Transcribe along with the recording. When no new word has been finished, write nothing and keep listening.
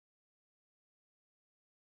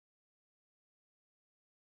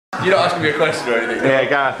You're not asking me a question or anything. Yeah,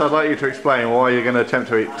 Gareth, I'd like you to explain why you're going to attempt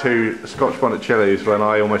to eat 2 Scotch Bonnet Chillis when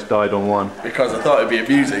I almost died on one. Because I thought it'd be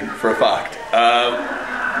amusing, for a fact.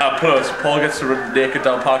 And plus, Paul gets to run naked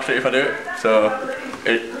down Park Street if I do it, so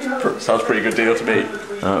it sounds a pretty good deal to me.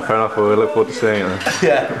 Fair enough, we'll look forward to seeing it then.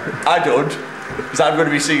 Yeah, I don't, because I'm going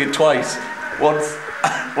to be seeing it twice.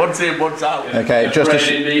 Once in, once out. Okay, just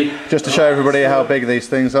to show everybody how big these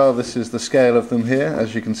things are, this is the scale of them here.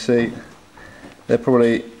 As you can see, they're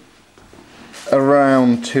probably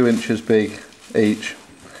around 2 inches big each,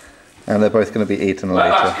 and they're both going to be eaten later.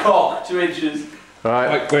 That's cock, 2 inches.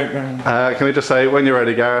 Right. Can we just say, when you're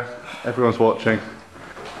ready, Gareth, everyone's watching.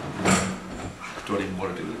 I don't even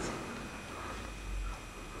want to do this.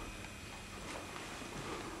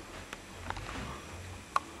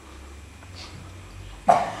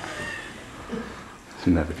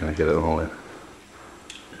 You're never going to get it all in.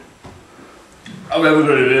 I'm never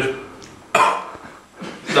going to do this.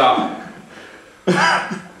 Stop.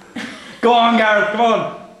 Go on, Gareth, come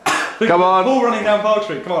on. Come on. Ball running down Park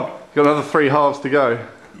Street, come on. Got another 3 halves to go.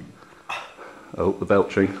 Oh, the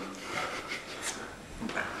belching.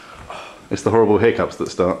 It's the horrible hiccups that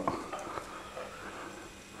start.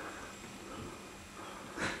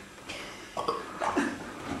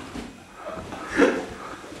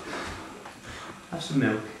 Have some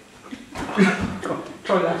milk.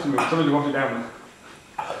 Try to have some milk, something to wash it down with.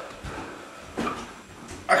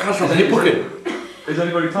 I can't stop any booking. Is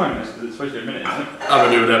anybody timing this? Because it's supposed to be a minute, isn't it? I'm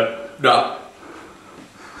not doing that. No.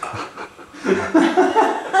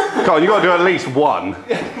 Come on, you got to do at least one.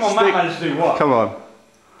 Yeah, come on, Matt managed to do what? Come on.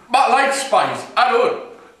 Matt likes spice. I don't.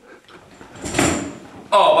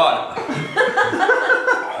 Oh man.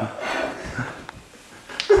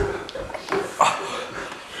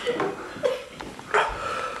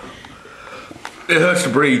 It hurts to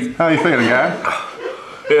breathe. How are you feeling, Gareth?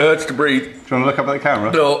 It hurts to breathe. Do you want to look up at the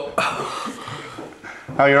camera? No.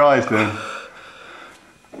 How are your eyes doing?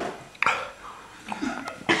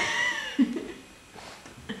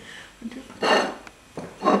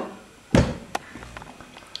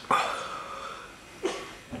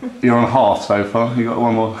 You're on half so far, you got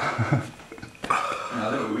one more. I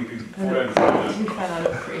think we could To be fair, I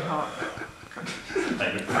look pretty hot.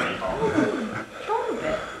 They look pretty hot. Try a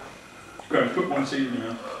bit. Go and put one seed in your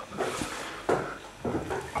mouth.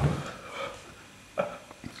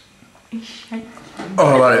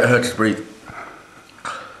 Oh man, it hurts to breathe.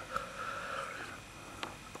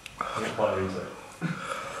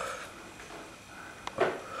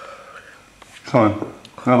 Come on,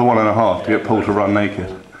 another 1.5 to get Paul to run naked.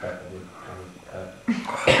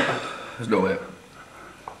 There's no way.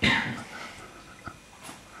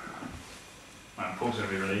 Man, Paul's going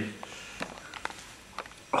to be relieved.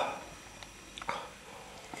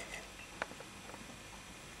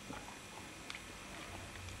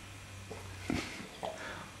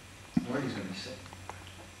 Where he's going to be sick.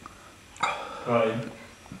 Right.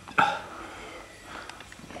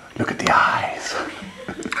 Look at the eyes.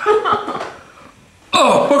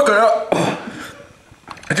 Oh, fuck that.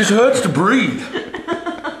 It just hurts to breathe.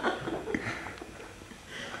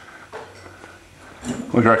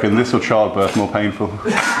 What do you reckon, this or childbirth more painful?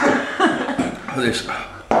 This.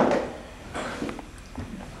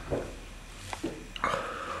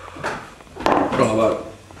 Oh man.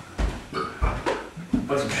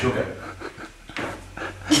 Where's some sugar?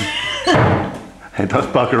 It does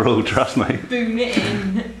bugger all, trust me. Boom it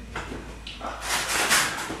in.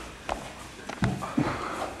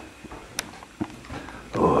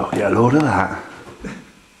 Oh, get a load of that.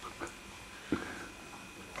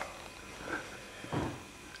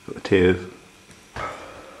 Got the tears.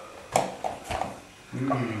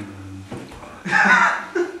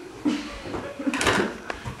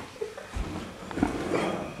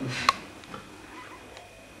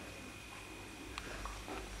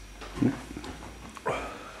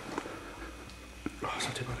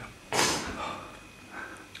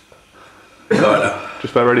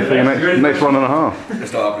 Just about ready for your next 1.5.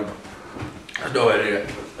 It's not happening. There's no way here.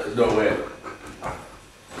 There's no way.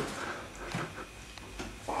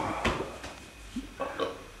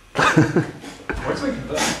 What's making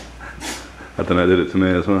that? I don't know, did it to me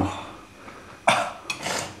as well.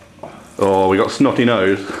 Oh, we got snotty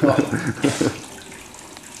nose.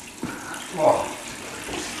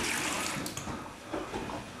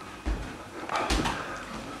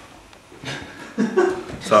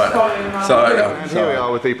 Sorry. And here we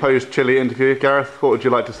are with the post-Chilli interview. Gareth, what would you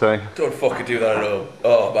like to say? Don't fucking do that at all.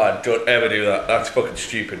 Oh man, don't ever do that. That's fucking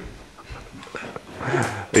stupid.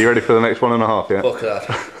 Are you ready for the next 1.5 yet? Fuck that.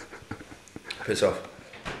 Piss off.